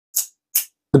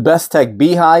The Bestech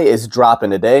Bihai is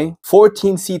dropping today.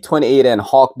 14C28N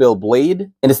Hawkbill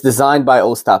blade, and it's designed by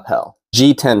Ostapel.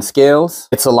 G10 scales.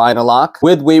 It's a liner lock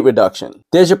with weight reduction.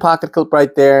 There's your pocket clip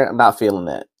right there. I'm not feeling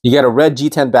that. You got a red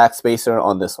G10 backspacer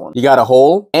on this one. You got a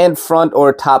hole and front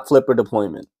or top flipper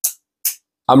deployment.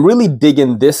 I'm really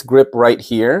digging this grip right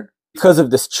here. Because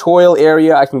of this choil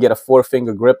area, I can get a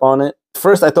 4-finger grip on it.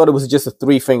 First, I thought it was just a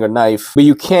 3-finger knife, but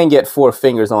you can get 4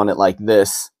 fingers on it like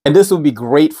this. And this would be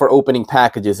great for opening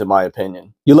packages, in my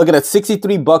opinion. You're looking at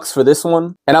 63 bucks for this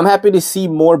one, and I'm happy to see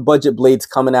more budget blades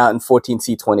coming out in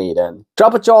 14C28N.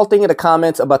 Drop what y'all think in the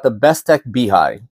comments about the Bestech Bihai.